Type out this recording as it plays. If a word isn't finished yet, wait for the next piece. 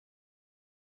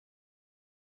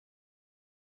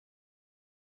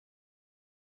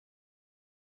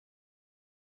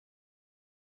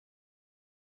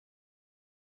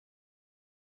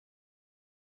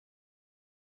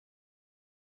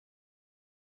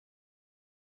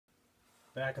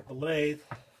Back at the lathe,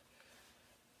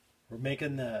 we're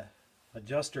making the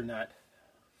adjuster nut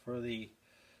for the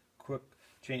quick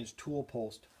change tool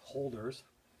post holders.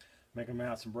 Making them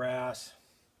out of some brass.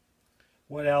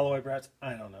 What alloy brass?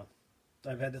 I don't know.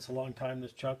 I've had this a long time.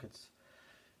 This chunk, it's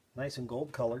nice and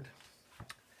gold colored.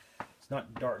 It's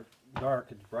not dark,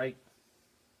 it's bright.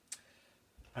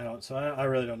 I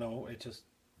really don't know. It's just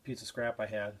a piece of scrap I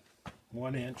had,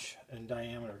 1 inch in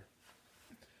diameter.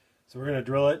 So we're going to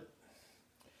drill it.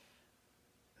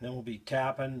 Then we'll be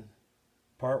tapping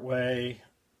part way.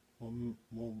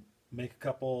 We'll make a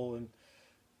couple and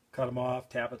cut them off,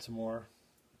 tap it some more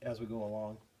as we go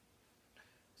along.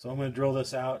 So I'm going to drill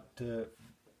this out to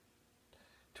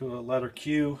a letter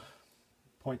Q,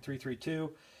 0.332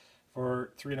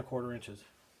 for 3 1/4 inches.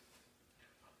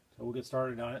 So we'll get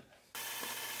started on it.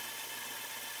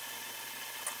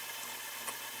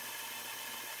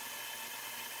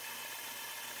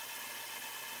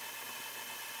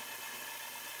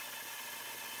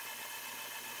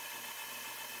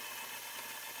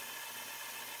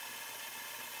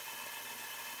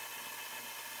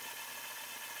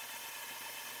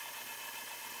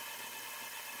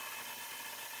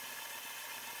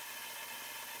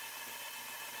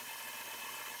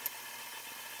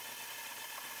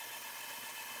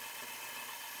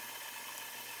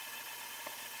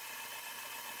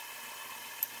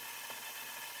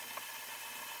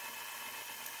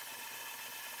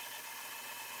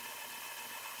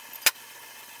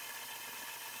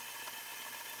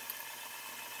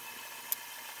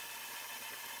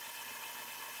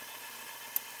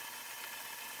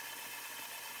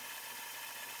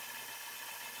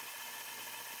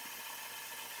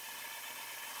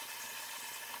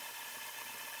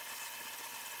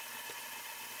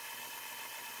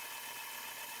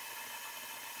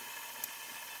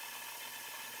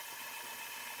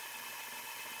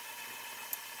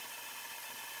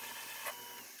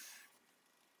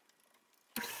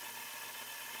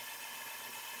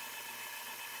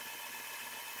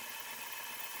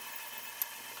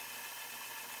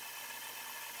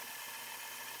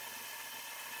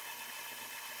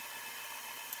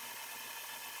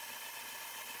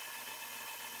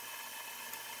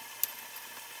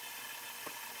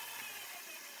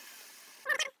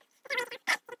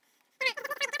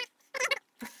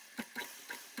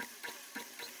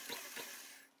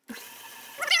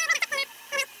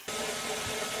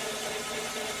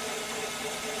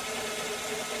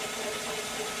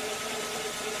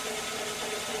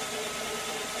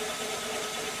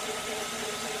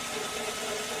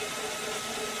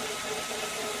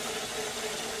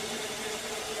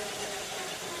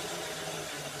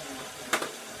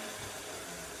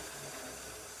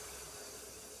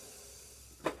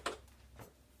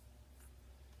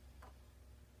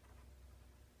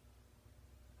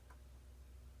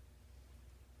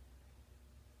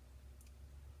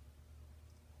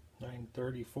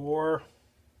 .934.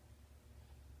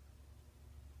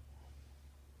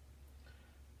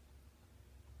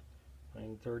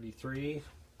 .933.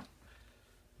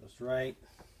 That's right.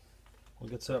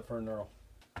 We'll get set up for a knurl.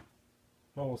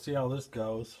 Well, we'll see how this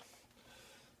goes.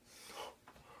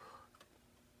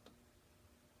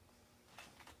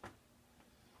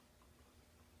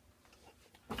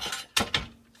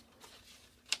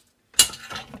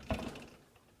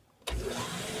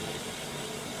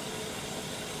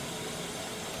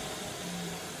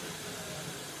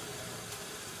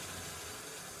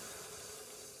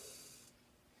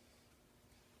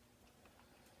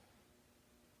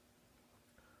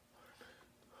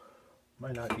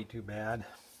 Might not be too bad.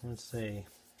 Let's see.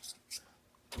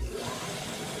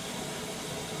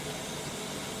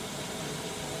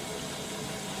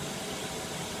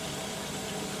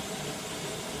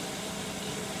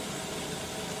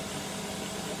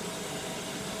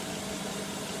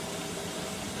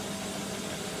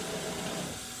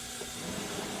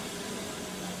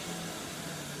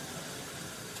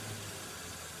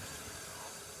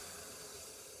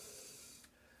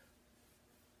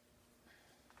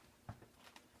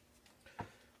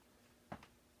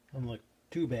 Doesn't look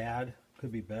too bad.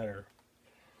 Could be better.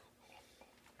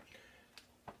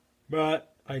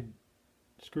 But I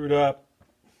screwed up.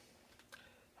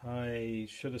 I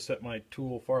should have set my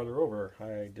tool farther over.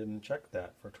 I didn't check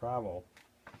that for travel.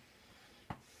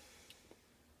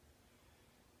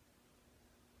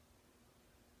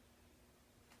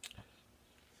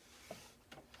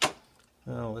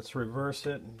 Now let's reverse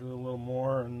it and do a little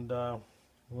more, and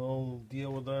we'll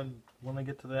deal with it when I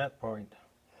get to that point.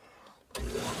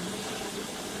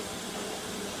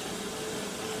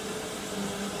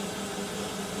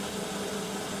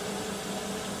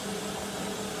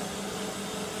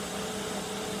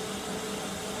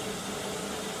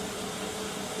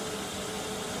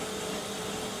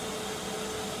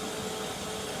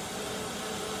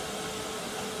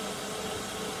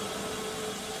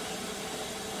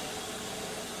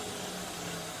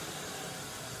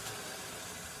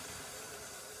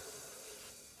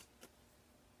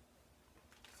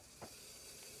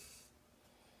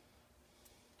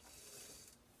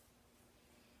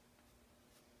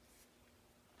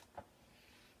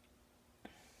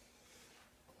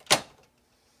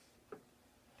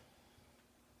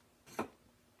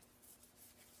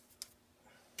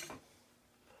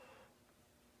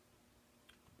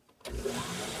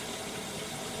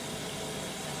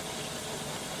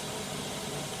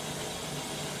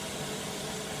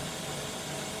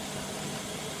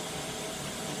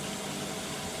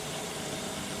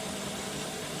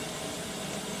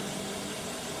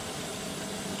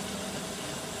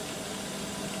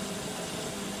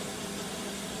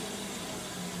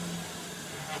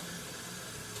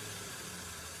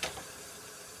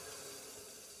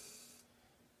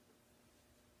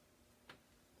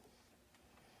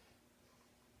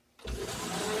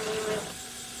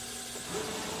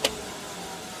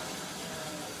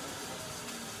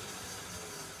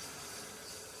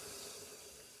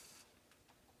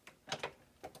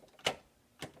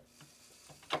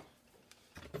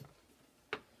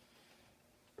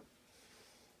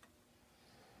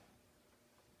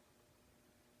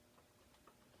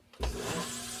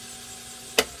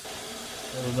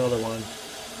 There's another one.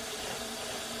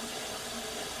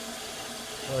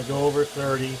 So I go over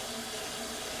 30.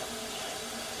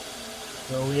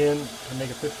 Go in and make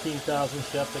a 15,000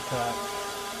 step to cut.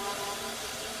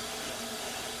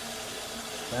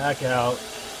 Back out.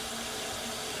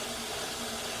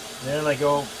 Then I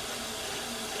go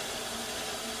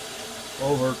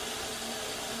over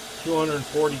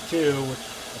 242, which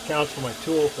accounts for my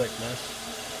tool thickness.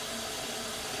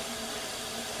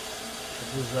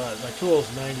 Which is, my tool is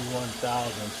 91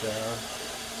 thousandths there.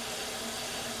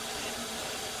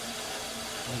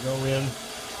 I go in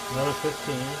another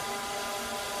 15.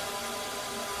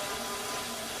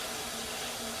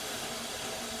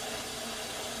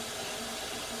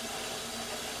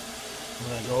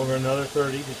 And I go over another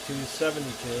 30 to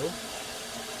 272.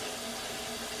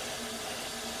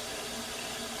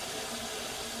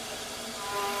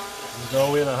 And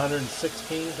go in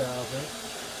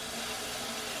 116,000.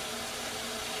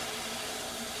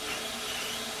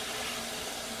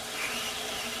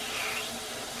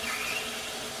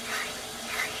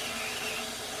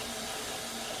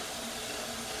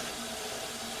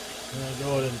 And I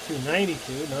go in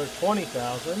 292, another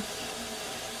 20,000.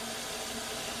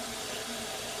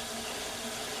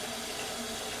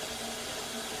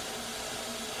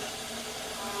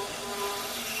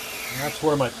 That's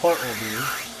where my part will be.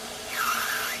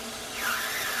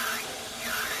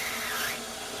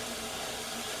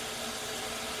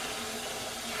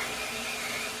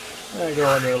 I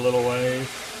go in there a little ways.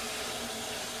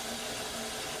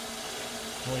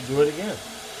 And we do it again.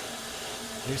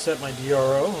 Reset my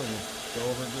DRO and go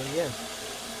over and do it again.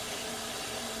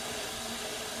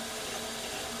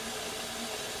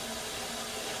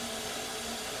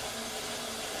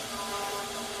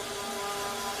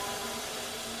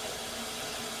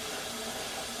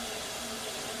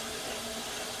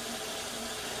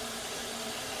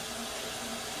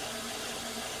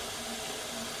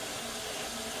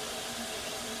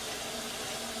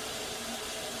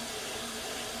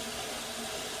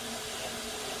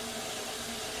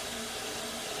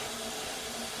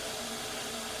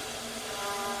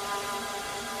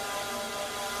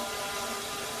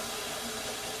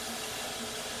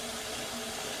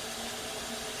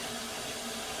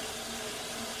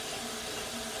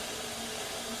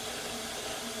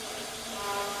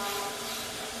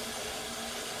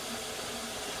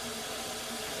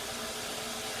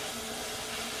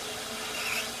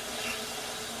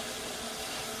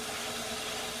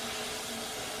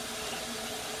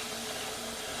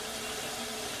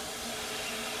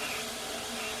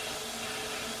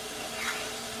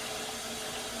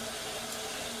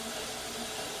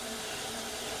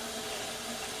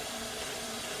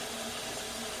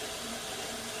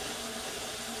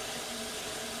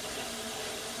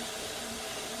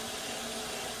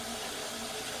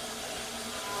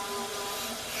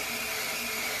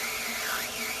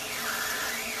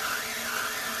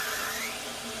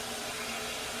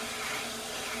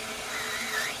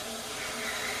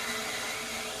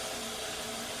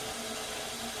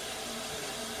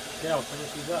 Yeah, I'll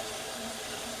finish these up.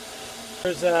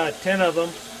 There's 10 of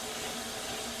them.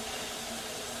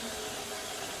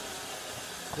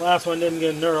 Last one didn't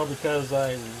get knurled because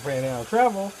I ran out of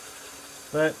travel,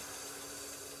 but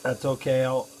that's okay.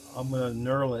 I'm going to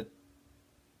knurl it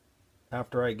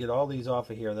after I get all these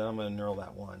off of here. Then I'm going to knurl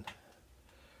that one.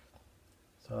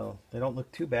 So they don't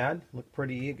look too bad. Look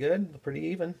pretty good. Look pretty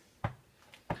even.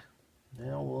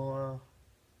 Now we'll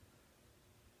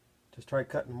just try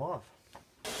cutting them off.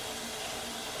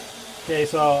 Okay,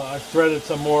 so I've threaded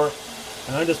some more,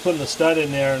 and I'm just putting the stud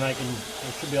in there, and I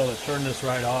should be able to turn this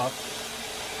right off.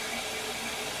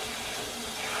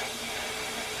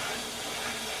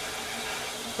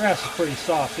 Brass is pretty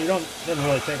soft, so doesn't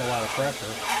really take a lot of pressure.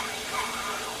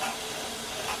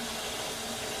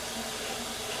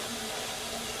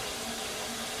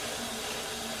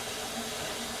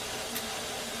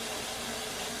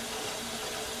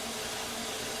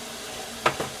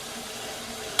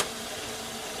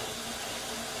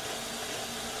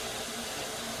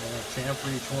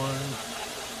 Chamfer each one.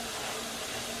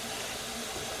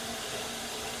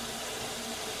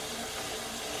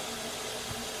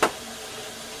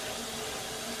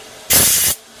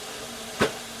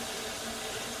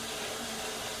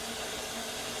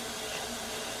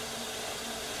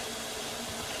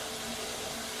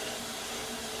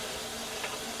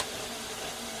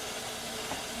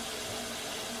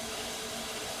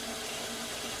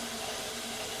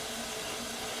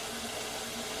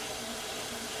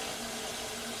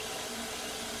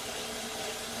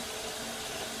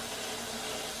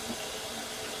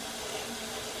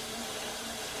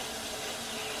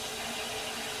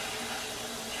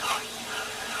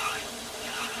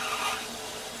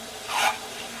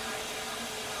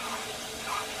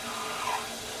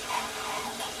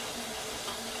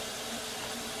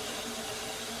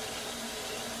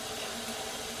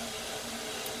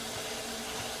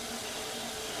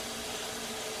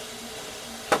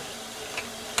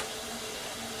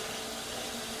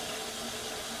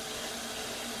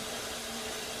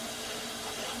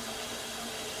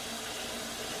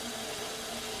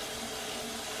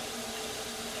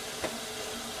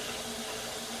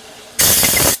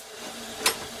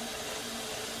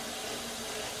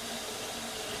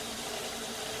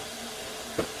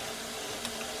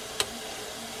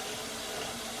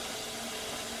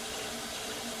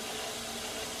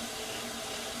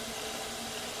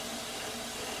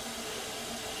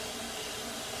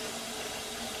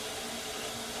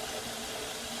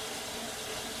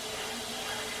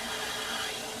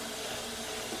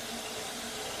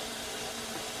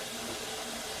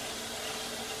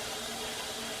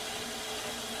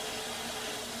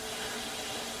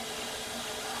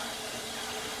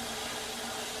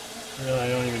 Really, I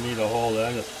don't even need to hold it.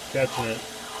 I'm just catching it.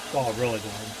 That's all I'm really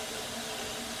doing.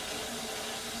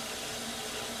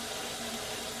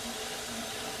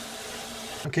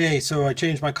 Okay, so I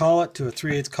changed my collet to a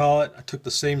 3/8 collet. I took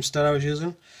the same stud I was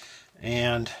using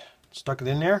and stuck it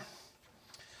in there.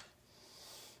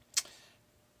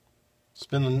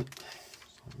 I'm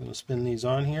going to spin these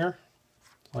on here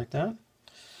like that.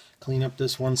 Clean up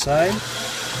this one side.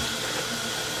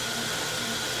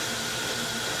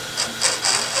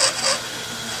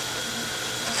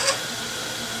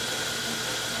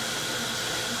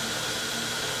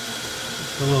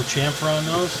 Put a little chamfer on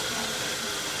those.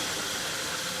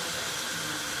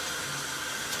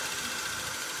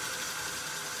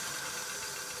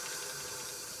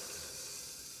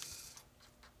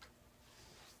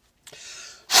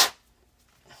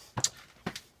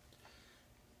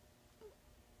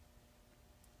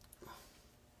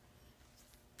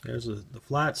 There's the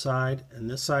flat side, and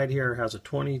this side here has a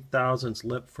 20 thousandths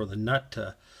lip for the nut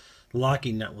to, the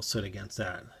locking nut will sit against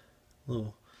that.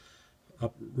 Little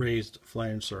upraised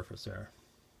flange surface there.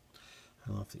 I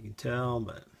don't know if you can tell,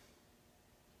 but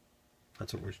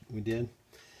that's what we did.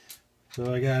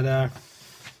 So I got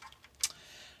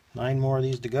 9 more of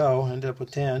these to go. Ended up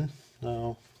with 10.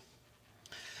 So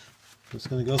just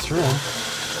going to go through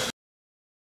them.